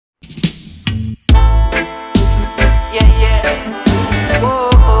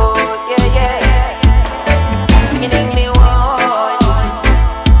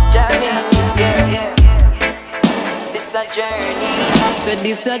said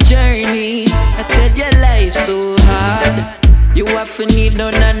this a journey. I tell your life so hard. You have to kneel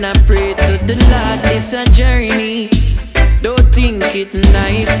down and I pray to the Lord. This a journey. Don't think it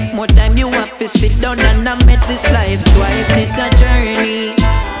nice. More time you have to sit down and I met this life twice. This a journey.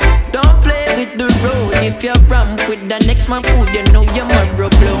 Don't play with the road. If you're ramp with the next man food, you know you're more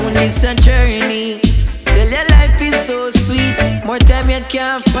blown. This a journey. Tell your life is so sweet. More time you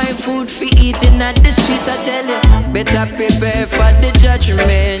can't find food for eating at the streets. I tell you, better prepare for the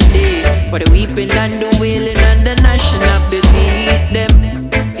judgment day. For the weeping and the wailing and the gnashing of the teeth them.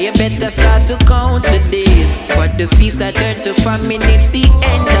 You better start to count the days. For the feast I turn to famine, it's the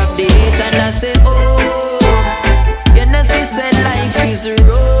end of days. And I say, oh, you know see say life is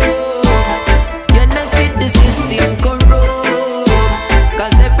rough. You know see the system corrupt.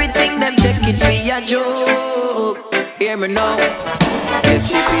 Cause everything them take it for your joke. Hear me now. You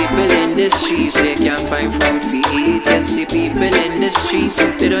see people in the streets, they can't find food for eat. You see people in the streets,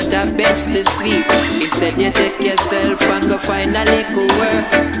 they don't have beds to sleep. Instead you take yourself and go find a little work.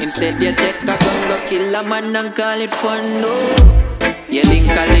 Instead you take a gun, go kill a man and call it fun, no. You link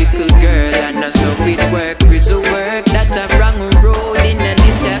a little girl and a so it work. With the work that's a wrong road in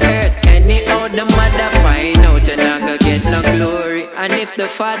this earth. Anyhow the mother find out, you're not gonna get no glory. And if the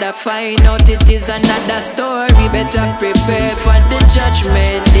father find out, it is another story. Better prepare for the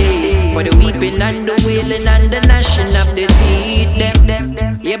judgment day. For the weeping and the wailing and the gnashing of the teeth them.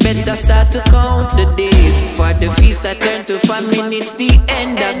 You better start to count the days. For the feast I turn to famine, it's the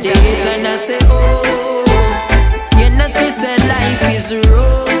end of days. And I say, oh, you know see say life is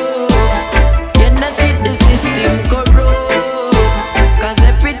rough. You know see the system corrupt. Cause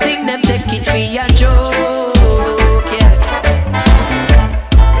everything them take it for your joke.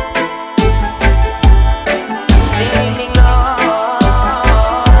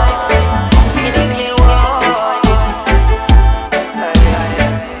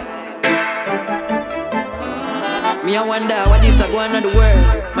 Me I wonder what this a go on in the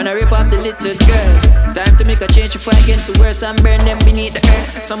world. Man I rip off the little girls. Time to make a change to fight against the worst and burn them beneath the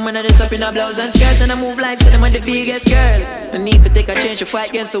earth. Some man they up in a blouse and skirt and I move like say them are the biggest girl. No need to take a change to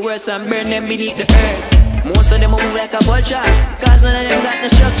fight against the worst and burn them beneath the earth. Most of them move like a vulture, cause none of them got no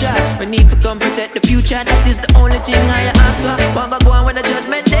structure. We need to come protect the future, that is the only thing I ask for. Wanna go on when the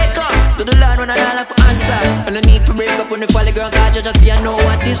judgment they come to the Lord when I all have to answer. And no need to break up when the folly ground, cause you just see I know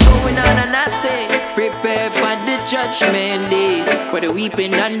what is going on. And I say, prepare for the judgment day. For the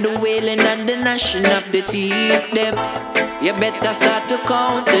weeping and the wailing and the gnashing of the teeth them. You better start to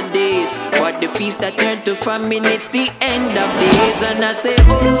count the days. For the feast that turn to famine, it's the end of days. And I say,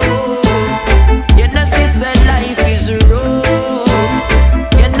 oh, you know see say life is